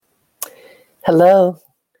Hello,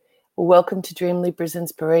 welcome to Dream Leapers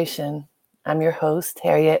Inspiration. I'm your host,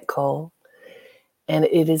 Harriet Cole, and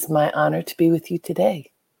it is my honor to be with you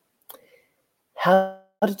today. How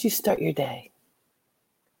did you start your day?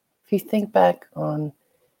 If you think back on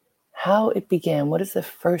how it began, what is the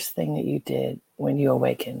first thing that you did when you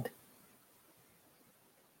awakened?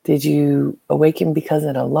 Did you awaken because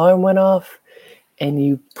an alarm went off and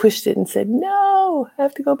you pushed it and said, "No, I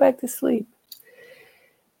have to go back to sleep"?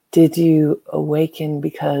 Did you awaken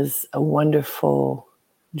because a wonderful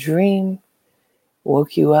dream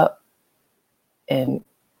woke you up and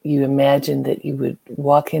you imagined that you would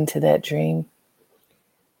walk into that dream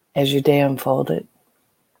as your day unfolded?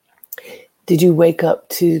 Did you wake up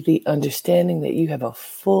to the understanding that you have a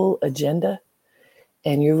full agenda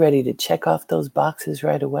and you're ready to check off those boxes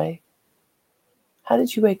right away? How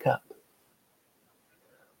did you wake up?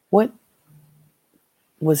 What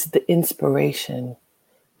was the inspiration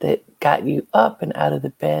that got you up and out of the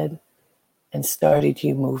bed and started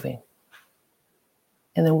you moving?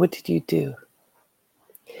 And then what did you do?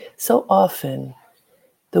 So often,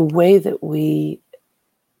 the way that we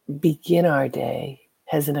begin our day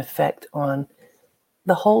has an effect on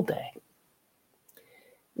the whole day.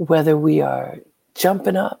 Whether we are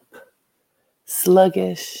jumping up,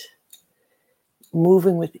 sluggish,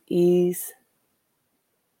 moving with ease,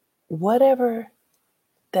 whatever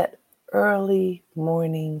that early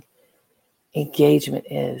morning engagement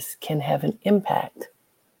is can have an impact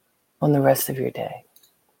on the rest of your day.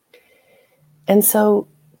 And so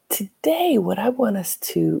today, what I want us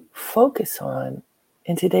to focus on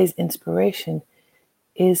in today's inspiration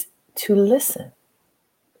is to listen.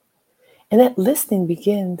 And that listening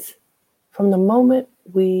begins from the moment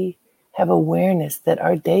we have awareness that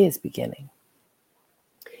our day is beginning.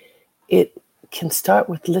 It can start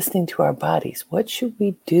with listening to our bodies. What should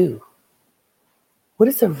we do? What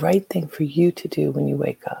is the right thing for you to do when you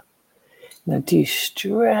wake up? Do you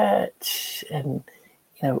stretch and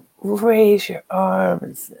raise your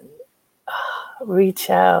arms and reach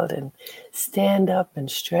out and stand up and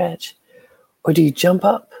stretch? Or do you jump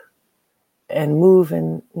up and move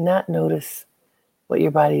and not notice what your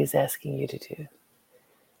body is asking you to do?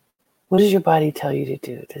 What does your body tell you to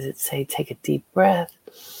do? Does it say take a deep breath?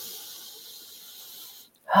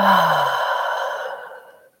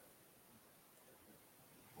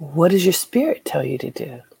 What does your spirit tell you to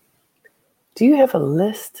do? Do you have a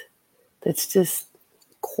list that's just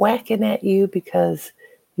quacking at you because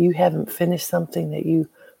you haven't finished something that you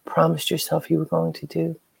promised yourself you were going to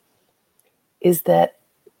do? Is that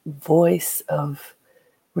voice of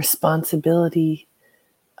responsibility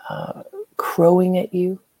crowing at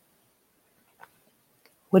you?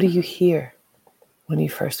 What do you hear when you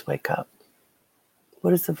first wake up? What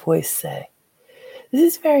does the voice say? This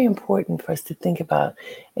is very important for us to think about.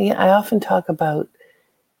 And I often talk about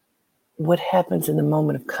what happens in the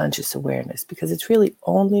moment of conscious awareness, because it's really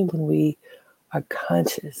only when we are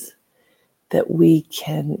conscious that we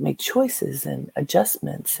can make choices and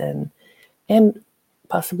adjustments and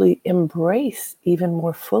possibly embrace even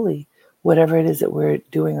more fully whatever it is that we're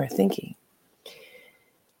doing or thinking.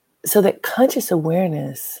 So that conscious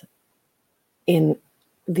awareness in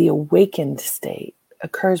the awakened state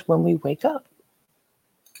occurs when we wake up.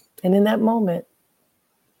 And in that moment,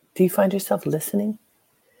 do you find yourself listening?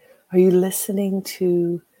 Are you listening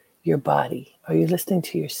to your body? Are you listening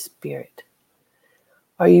to your spirit?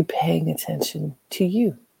 Are you paying attention to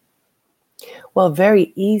you? Well, a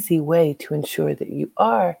very easy way to ensure that you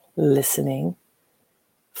are listening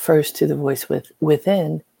first to the voice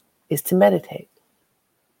within is to meditate.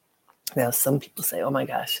 Now, some people say, "Oh my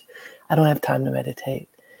gosh, I don't have time to meditate.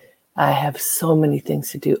 I have so many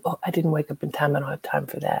things to do. Oh, I didn't wake up in time. I don't have time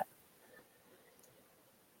for that."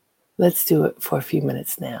 Let's do it for a few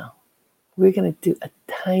minutes now. We're going to do a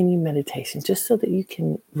tiny meditation just so that you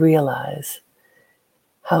can realize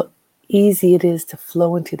how easy it is to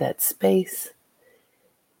flow into that space,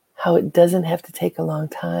 how it doesn't have to take a long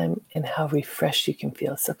time, and how refreshed you can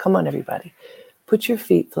feel. So come on, everybody. Put your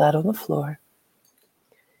feet flat on the floor,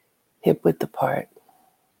 hip width apart,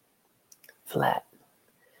 flat.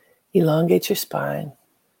 Elongate your spine.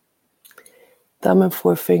 Thumb and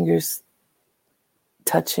forefingers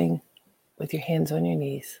touching with your hands on your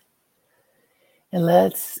knees. And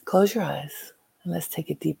let's close your eyes and let's take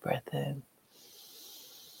a deep breath in.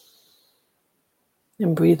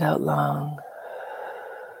 And breathe out long.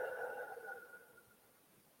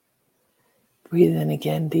 Breathe in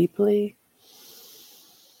again deeply.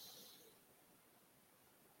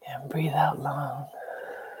 And breathe out long.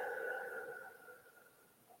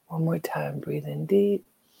 One more time, breathe in deep.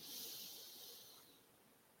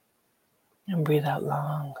 And breathe out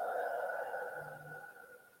long.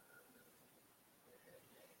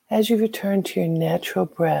 As you return to your natural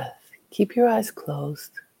breath, keep your eyes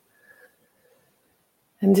closed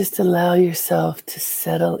and just allow yourself to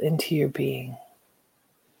settle into your being.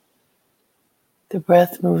 The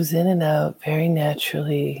breath moves in and out very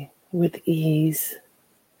naturally with ease.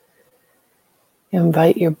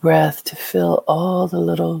 Invite your breath to fill all the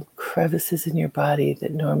little crevices in your body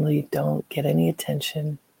that normally don't get any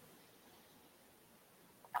attention.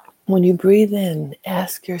 When you breathe in,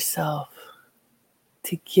 ask yourself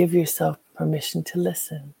to give yourself permission to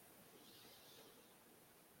listen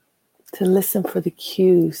for the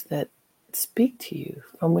cues that speak to you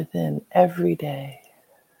from within every day.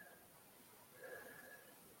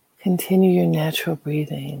 Continue your natural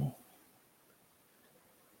breathing.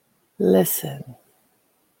 Listen.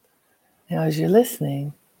 Now, as you're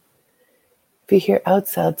listening, if you hear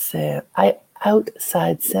outside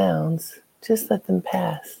sounds, just let them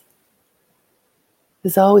pass.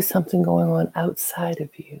 There's always something going on outside of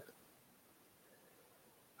you.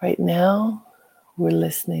 Right now, we're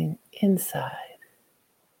listening inside.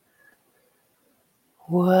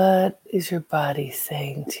 What is your body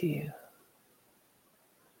saying to you?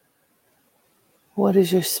 What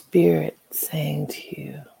is your spirit saying to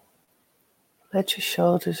you? Let your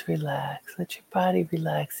shoulders relax. Let your body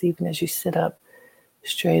relax even as you sit up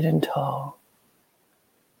straight and tall.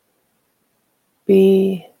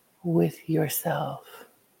 Be with yourself.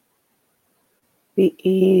 Be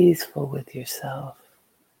easeful with yourself.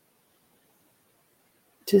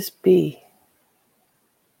 Just be.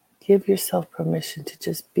 Give yourself permission to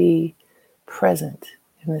just be present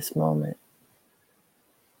in this moment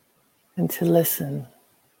and to listen.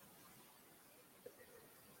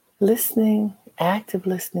 Listening, active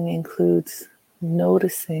listening includes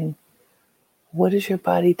noticing what is your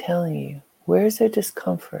body telling you? Where is there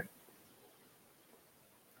discomfort?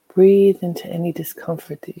 Breathe into any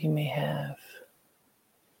discomfort that you may have.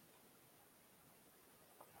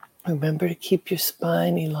 Remember to keep your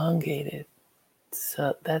spine elongated.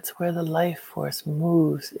 So that's where the life force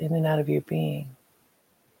moves in and out of your being.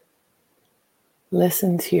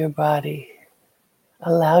 Listen to your body.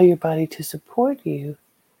 Allow your body to support you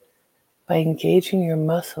by engaging your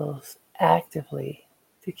muscles actively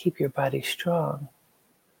to keep your body strong.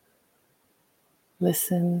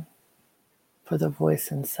 Listen for the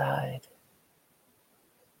voice inside.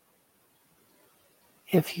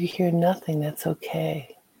 If you hear nothing, that's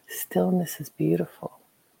okay. Stillness is beautiful.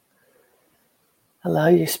 Allow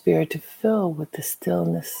your spirit to fill with the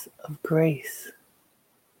stillness of grace,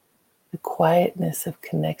 the quietness of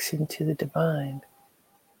connection to the divine.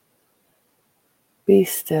 Be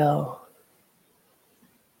still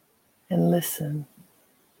and listen.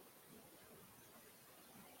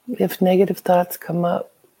 If negative thoughts come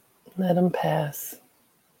up, let them pass.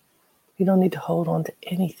 You don't need to hold on to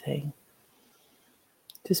anything.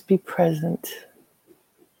 Just be present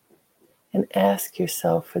and ask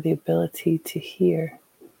yourself for the ability to hear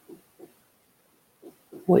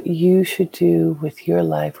what you should do with your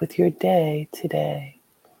life, with your day today.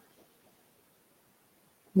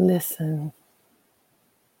 Listen.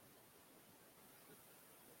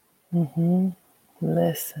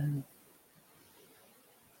 Listen.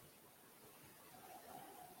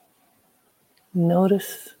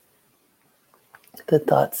 Notice the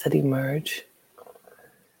thoughts that emerge.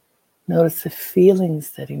 Notice the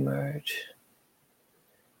feelings that emerge.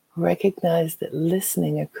 Recognize that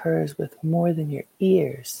listening occurs with more than your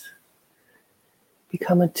ears.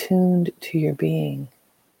 Become attuned to your being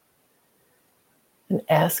and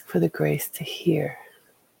ask for the grace to hear,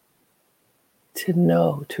 to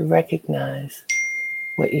know, to recognize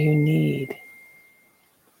what you need.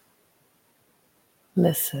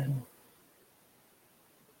 Listen.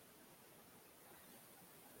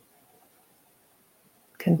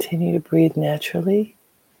 Continue to breathe naturally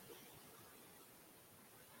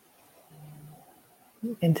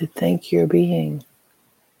and to thank your being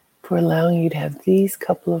for allowing you to have these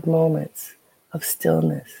couple of moments of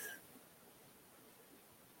stillness.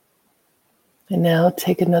 And now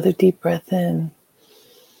take another deep breath in.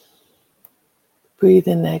 Breathe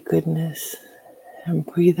in that goodness and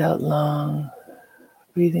breathe out long,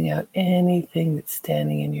 breathing out anything that's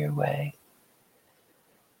standing in your way.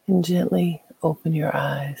 And gently open your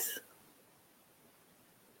eyes.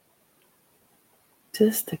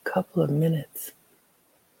 Just a couple of minutes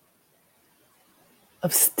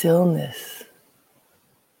of stillness,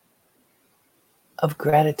 of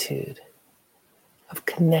gratitude, of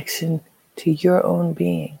connection to your own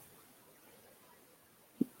being.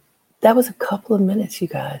 That was a couple of minutes, you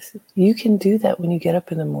guys. You can do that when you get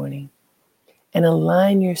up in the morning and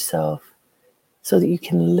align yourself so that you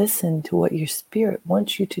can listen to what your spirit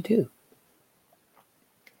wants you to do.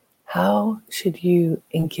 How should you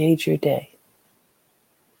engage your day?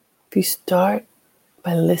 If you start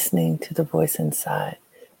by listening to the voice inside,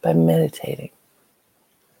 by meditating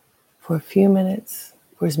for a few minutes,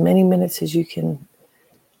 for as many minutes as you can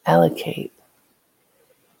allocate,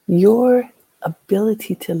 your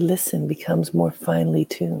ability to listen becomes more finely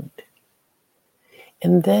tuned.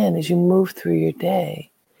 And then as you move through your day,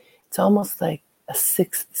 it's almost like a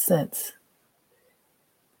sixth sense.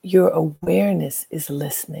 Your awareness is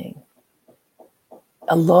listening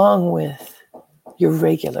along with your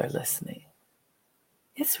regular listening.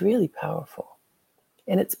 It's really powerful.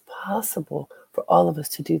 And it's possible for all of us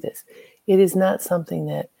to do this. It is not something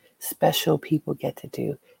that special people get to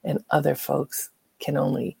do and other folks can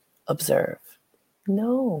only observe.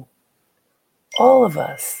 No, all of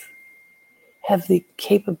us have the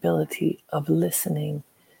capability of listening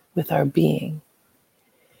with our being.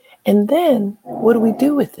 And then what do we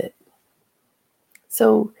do with it?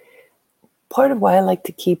 So part of why I like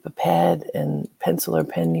to keep a pad and pencil or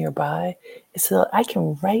pen nearby is so that I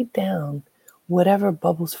can write down whatever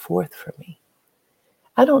bubbles forth for me.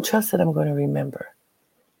 I don't trust that I'm going to remember.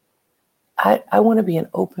 I want to be an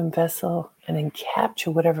open vessel and then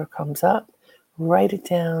capture whatever comes up, write it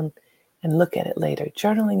down, and look at it later.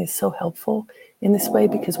 Journaling is so helpful in this way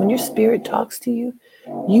because when your spirit talks to you,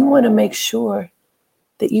 you want to make sure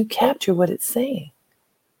that you capture what it's saying.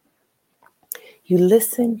 You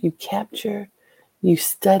listen, you capture, you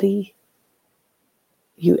study,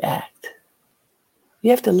 you act.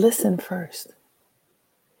 You have to listen first.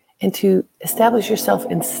 And to establish yourself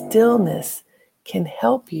in stillness can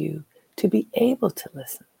help you to be able to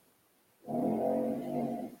listen.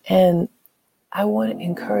 And I want to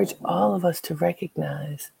encourage all of us to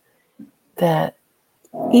recognize that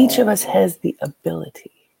each of us has the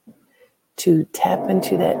ability to tap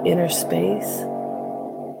into that inner space,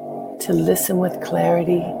 to listen with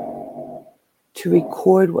clarity, to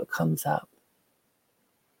record what comes up,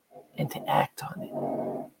 and to act on it.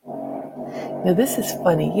 Now, this is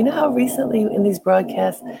funny. You know how recently in these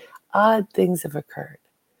broadcasts, odd things have occurred.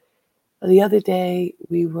 The other day,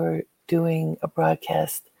 we were doing a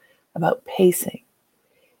broadcast about pacing,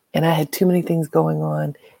 and I had too many things going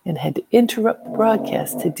on and had to interrupt the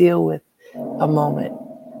broadcast to deal with a moment.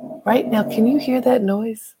 Right now, can you hear that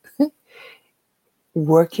noise?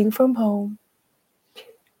 Working from home,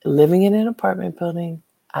 living in an apartment building,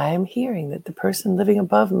 I am hearing that the person living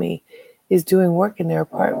above me is doing work in their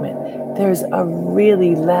apartment. There's a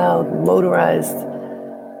really loud motorized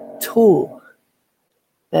tool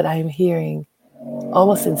that I'm hearing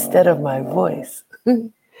almost instead of my voice.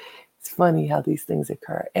 It's funny how these things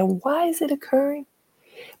occur. And why is it occurring?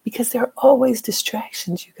 Because there are always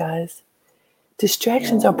distractions, you guys.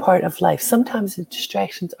 Distractions are part of life. Sometimes the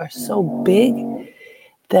distractions are so big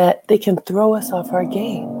that they can throw us off our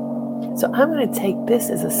game. So I'm going to take this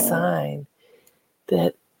as a sign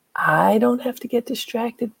that I don't have to get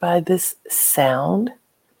distracted by this sound,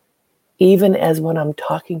 even as what I'm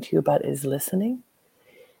talking to you about is listening,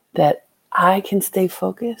 that I can stay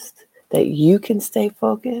focused, that you can stay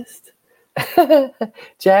focused.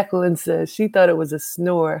 Jacqueline says she thought it was a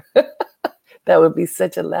snore. That would be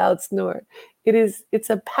such a loud snore. It's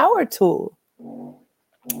a power tool.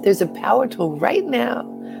 There's a power tool right now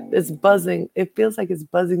that's buzzing. It feels like it's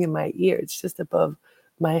buzzing in my ear. It's just above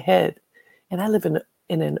my head. And I live in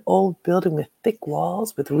an old building with thick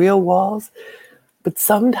walls, with real walls. But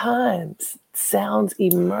sometimes sounds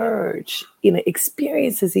emerge,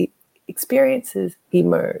 experiences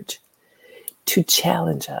emerge to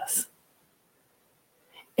challenge us.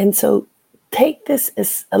 And so take this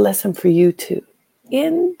as a lesson for you too.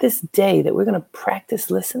 In this day that we're going to practice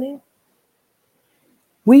listening,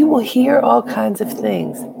 we will hear all kinds of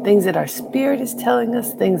things that our spirit is telling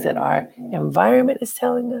us, things that our environment is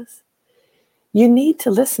telling us. You need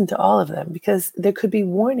to listen to all of them because there could be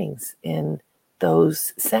warnings in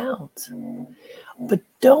those sounds. But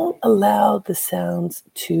don't allow the sounds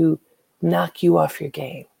to knock you off your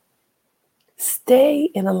game. Stay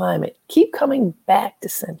in alignment. Keep coming back to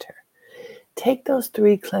center. Take those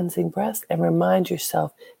 3 cleansing breaths and remind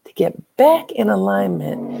yourself to get back in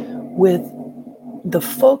alignment with the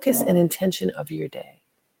focus and intention of your day.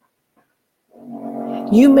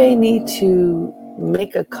 You may need to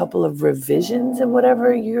make a couple of revisions in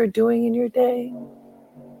whatever you're doing in your day,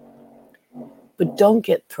 but don't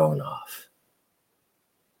get thrown off.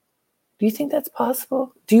 Do you think that's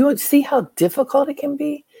possible? Do you see how difficult it can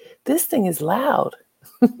be? This thing is loud.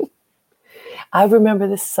 I remember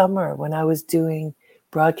this summer when I was doing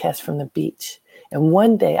broadcasts from the beach. And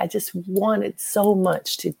one day I just wanted so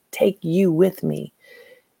much to take you with me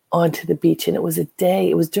onto the beach. And it was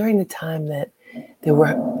during the time that There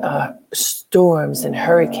were storms and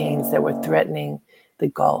hurricanes that were threatening the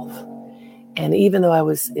Gulf. And even though I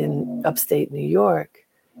was in upstate New York,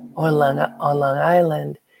 on Long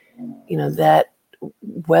Island, that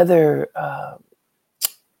weather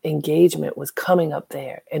engagement was coming up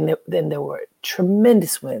there. And then there were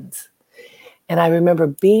tremendous winds. And I remember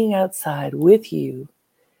being outside with you,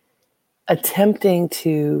 attempting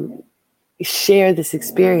to share this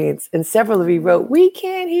experience. And several of you wrote, "We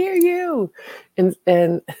can't hear you." And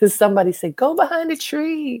somebody said, "Go behind a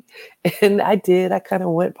tree." And I did. I kind of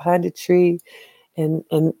went behind a tree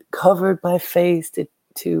and covered my face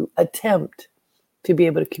to attempt to be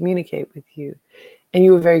able to communicate with you. And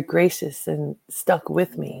you were very gracious and stuck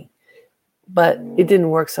with me. But it didn't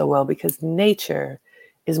work so well because nature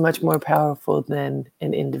is much more powerful than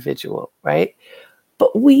an individual, right?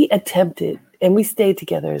 But we attempted and we stayed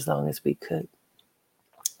together as long as we could.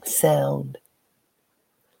 Sound.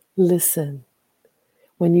 Listen.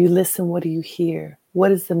 When you listen, what do you hear?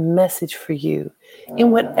 What is the message for you?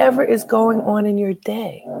 In whatever is going on in your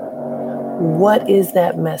day, what is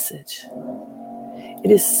that message?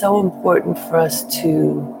 It is so important for us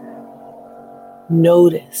to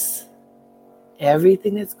notice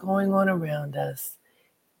everything that's going on around us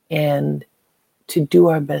and to do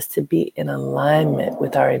our best to be in alignment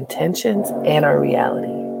with our intentions and our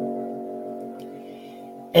reality.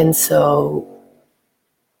 And so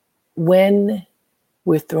when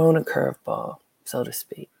we're thrown a curveball, so to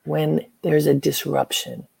speak, when there's a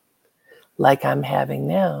disruption like I'm having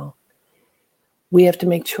now, we have to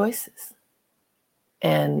make choices.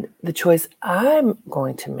 And the choice I'm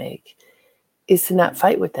going to make is to not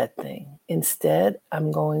fight with that thing. Instead,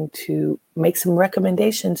 I'm going to make some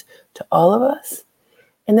recommendations to all of us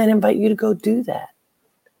and then invite you to go do that.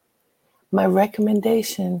 My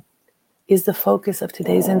recommendation is the focus of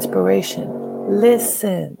today's inspiration.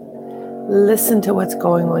 Listen. Listen to what's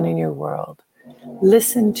going on in your world.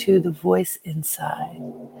 Listen to the voice inside.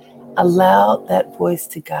 Allow that voice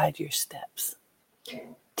to guide your steps.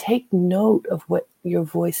 Take note of what your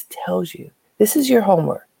voice tells you. This is your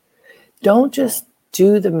homework. Don't just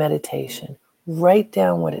do the meditation. Write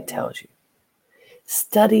down what it tells you.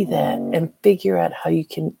 Study that and figure out how you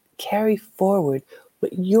can carry forward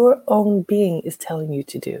what your own being is telling you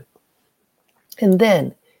to do. And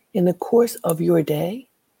then, in the course of your day,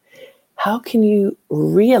 how can you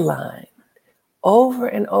realign over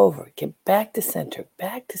and over, get back to center,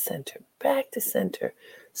 back to center, back to center,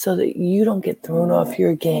 so that you don't get thrown off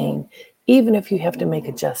your game, even if you have to make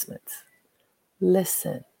adjustments?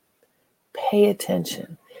 Listen, pay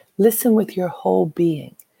attention, listen with your whole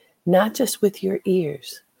being, not just with your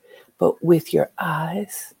ears, but with your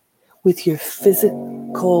eyes, with your physicality,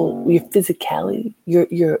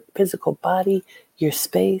 your physical body, your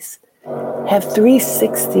space. Have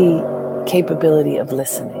 360 capability of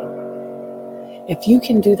listening. If you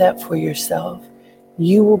can do that for yourself,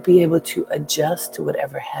 you will be able to adjust to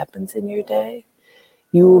whatever happens in your day.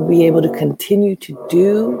 You will be able to continue to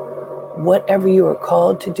do whatever you are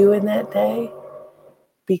called to do in that day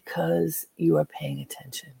because you are paying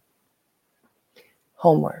attention.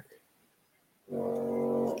 Homework.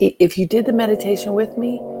 If you did the meditation with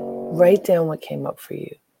me, write down what came up for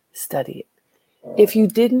you. Study it. If you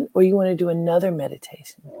didn't, or you want to do another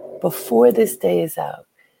meditation, before this day is out,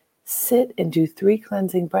 sit and do 3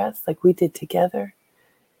 cleansing breaths like we did together.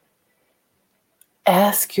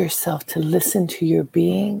 Ask yourself to listen to your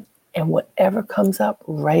being, and whatever comes up,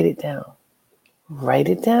 write it down. Write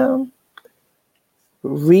it down.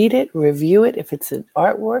 Read it, review it. If it's an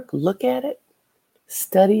artwork, look at it,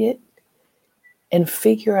 study it, and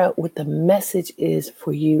figure out what the message is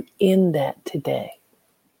for you in that today.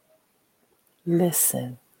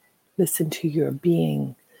 Listen. Listen to your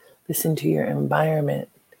being. Listen to your environment.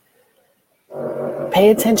 Pay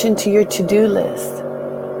attention to your to-do list.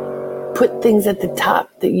 Put things at the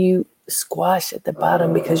top that you squash at the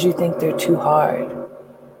bottom because you think they're too hard.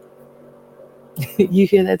 You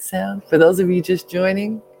hear that sound? For those of you just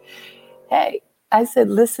joining, hey, I said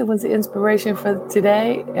listen was the inspiration for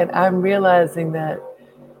today, and I'm realizing that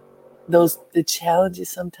the challenges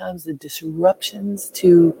sometimes, the disruptions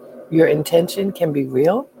to your intention can be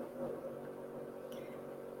real.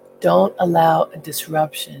 Don't allow a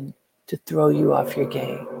disruption to throw you off your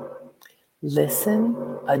game. Listen,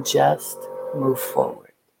 adjust, move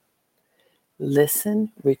forward.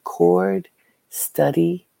 Listen, record,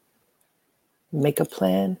 study, make a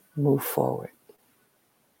plan, move forward.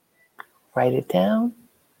 Write it down,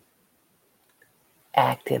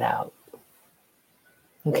 act it out.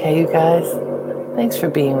 Okay, you guys? Thanks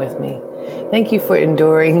for being with me. Thank you for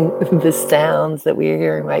enduring the sounds that we are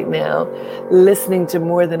hearing right now, listening to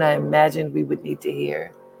more than I imagined we would need to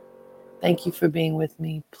hear. Thank you for being with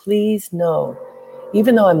me. Please know,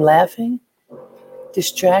 even though I'm laughing,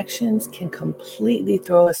 distractions can completely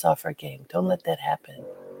throw us off our game. Don't let that happen.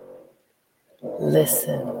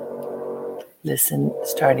 Listen. Listen,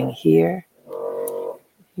 starting here,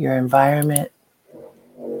 your environment,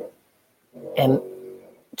 and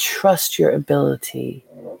trust your ability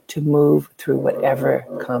to move through whatever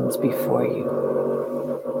comes before you.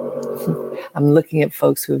 I'm looking at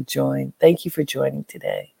folks who have joined. Thank you for joining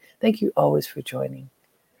today. Thank you always for joining.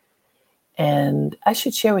 And I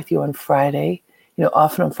should share with you on Friday,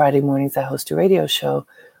 often on Friday mornings, I host a radio show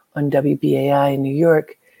on WBAI in New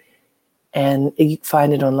York. And you can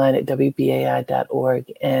find it online at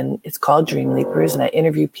WBAI.org. And it's called Dream Leapers. And I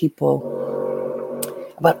interview people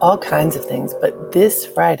about all kinds of things. But this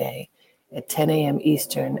Friday at 10 a.m.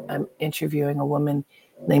 Eastern, I'm interviewing a woman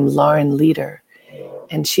named Lauren Leader.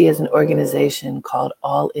 And she has an organization called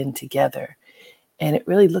All In Together. And it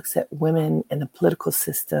really looks at women and the political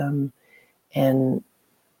system and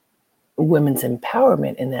women's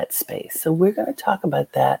empowerment in that space. So we're going to talk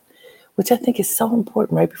about that, which I think is so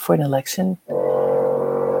important right before an election.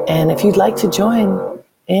 And if you'd like to join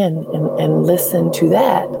in and listen to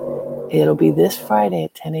that, it'll be this Friday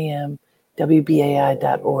at 10 a.m.,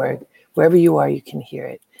 WBAI.org. Wherever you are, you can hear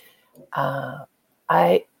it.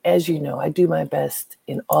 As you know, I do my best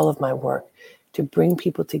in all of my work to bring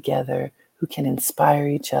people together who can inspire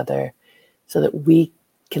each other so that we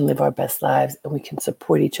can live our best lives and we can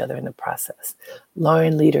support each other in the process.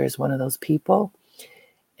 Lauren Leader is one of those people.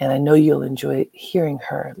 And I know you'll enjoy hearing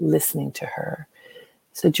her, listening to her.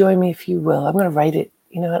 So join me if you will. I'm going to write it.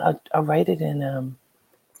 You know what? I'll write it in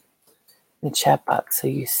the chat box so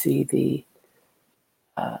you see the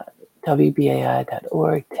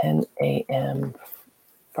WBAI.org, 10 a.m.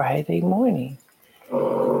 Friday morning.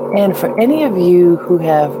 And for any of you who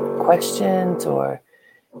have questions or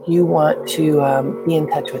you want to be in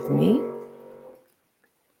touch with me,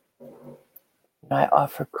 I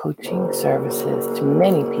offer coaching services to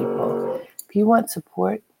many people. If you want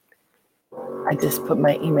support, I just put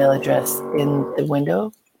my email address in the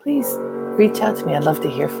window. Please reach out to me. I'd love to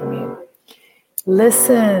hear from you.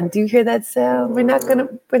 Listen, do you hear that sound? We're not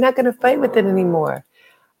gonna fight with it anymore.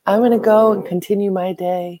 I'm gonna go and continue my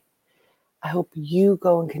day. I hope you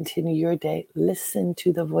go and continue your day. Listen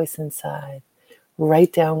to the voice inside.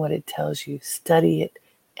 Write down what it tells you. Study it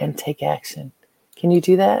and take action. Can you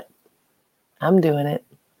do that? I'm doing it.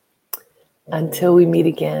 Until we meet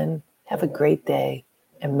again, have a great day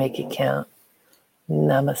and make it count.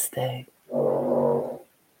 Namaste.